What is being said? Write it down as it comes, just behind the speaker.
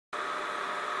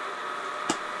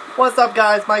What's up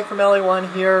guys, Mike from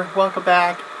LA1 here, welcome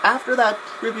back. After that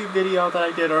tribute video that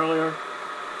I did earlier,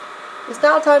 it's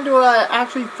now time to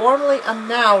actually formally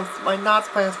announce my Knots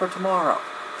plans for tomorrow.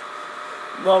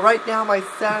 Well, right now my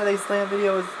Saturday Slam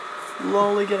video is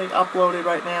slowly getting uploaded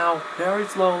right now, very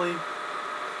slowly.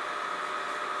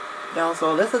 Now,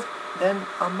 so this is, then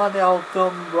on Monday I'll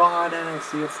film Raw and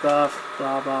NXT and stuff,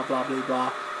 blah blah blah blah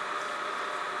blah.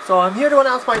 So I'm here to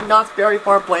announce my Knots Very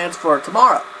Far plans for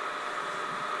tomorrow.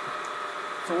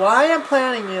 So what I am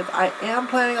planning is, I am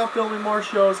planning on filming more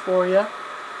shows for you.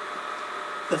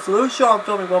 The Salute show I'm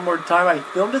filming one more time. I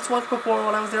filmed this once before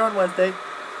when I was there on Wednesday.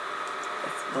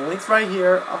 The link's right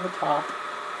here on the top.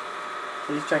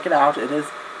 Please check it out. It is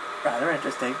rather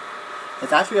interesting.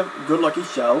 It's actually a good-looking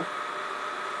show.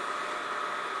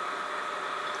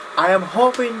 I am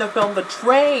hoping to film The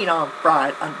Train on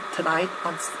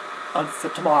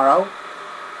tomorrow.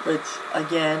 Which,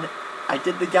 again, I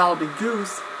did the Galloping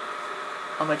Goose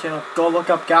on my channel. Go look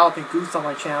up Galloping Goose on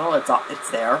my channel. It's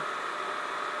there.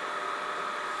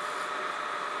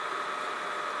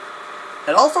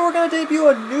 And also we're going to debut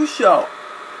a new show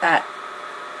at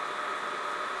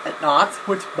Knots,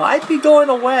 which might be going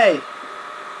away.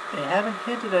 They haven't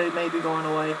hinted that it may be going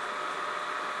away.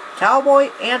 Cowboy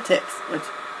Antics, which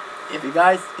if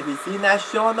you've seen that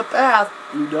show in the past,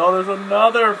 you know there's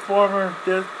another a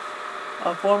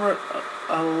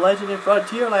legend in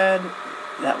Frontierland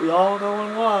that we all know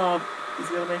and love is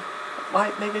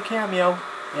might make a cameo,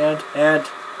 and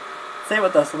same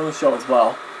with the Saloon show as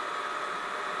well.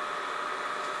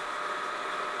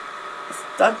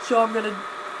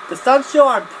 The stunt show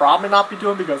I'm probably not be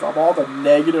doing because of all the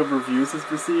negative reviews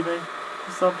it's receiving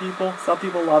from some people. Some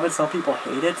people love it, some people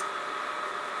hate it.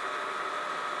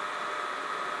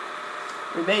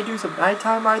 We may do some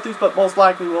nighttime ride-throughs, but most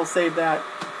likely we'll save that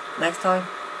next time.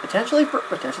 Potentially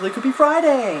could be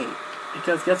Friday.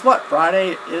 Because guess what?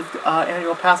 Friday is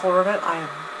annual pass holder event. I am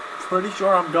pretty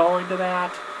sure I'm going to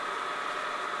that.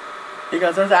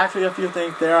 Because there's actually a few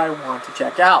things there I want to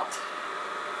check out.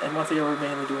 And once again, we're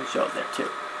mainly doing shows there too.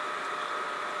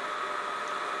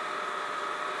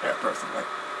 There, personally.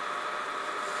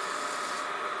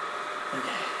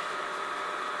 Okay.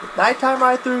 Nighttime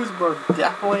ride-throughs, we're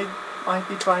definitely might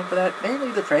be trying for that.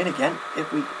 Mainly The Train again,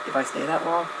 if I stay that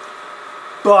long.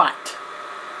 But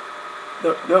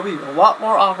there'll be a lot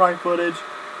more off-ride footage.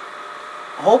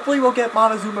 Hopefully we'll get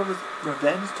Montezuma's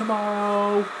Revenge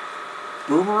tomorrow.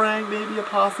 Boomerang may be a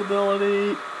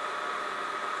possibility.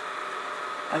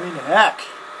 I mean, heck.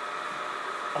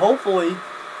 Hopefully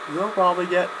we'll probably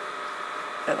get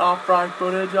an off-ride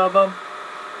footage of them.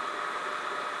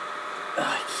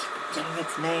 I keep getting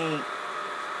its name.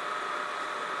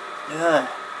 Ugh.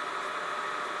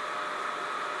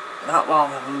 Not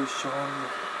Wild Evolution.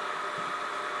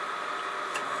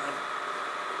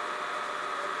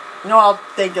 You know, I'll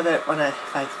think of it whenever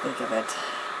I think of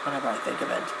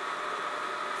it.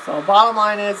 So, bottom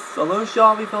line is, Saloon show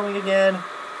I'll be filming again.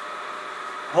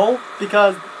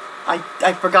 Because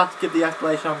I forgot to give the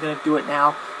explanation, I'm going to do it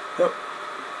now.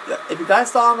 If you guys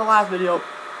saw in the last video,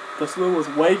 the Saloon was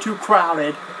way too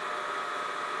crowded.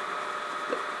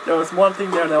 There was one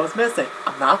thing there that was missing.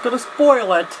 I'm not going to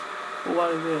spoil it for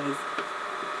what it is.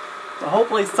 But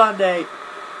hopefully Sunday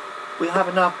we have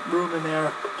enough room in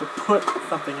there to put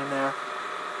something in there.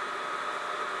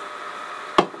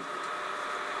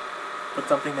 Put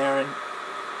something there and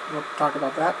we'll talk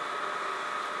about that.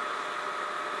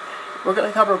 We're going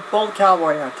to cover both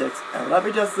Cowboy Antics. And let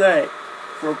me just say,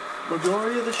 for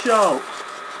majority of the show,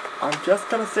 I'm just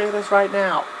going to say this right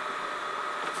now.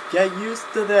 Get used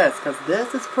to this, because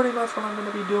this is pretty much what I'm going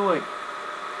to be doing.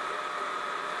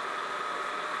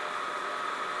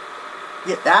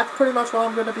 Yeah, that's pretty much what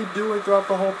I'm going to be doing throughout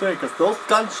the whole thing, because those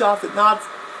gunshots at Knots,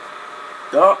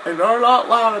 they're a lot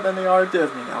louder than they are at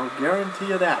Disney. I'll guarantee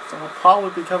you that. So I'll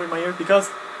probably be covering my ears,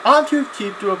 because I'm too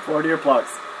cheap to afford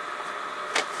earplugs.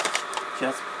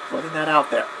 Just putting that out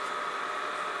there.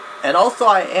 And also,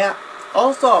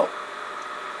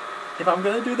 if I'm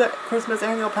going to do that Christmas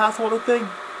annual pass holder thing,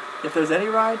 if there's any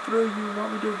ride-through you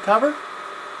want me to cover,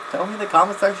 tell me in the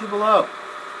comment section below.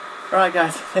 Alright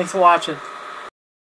guys, thanks for watching.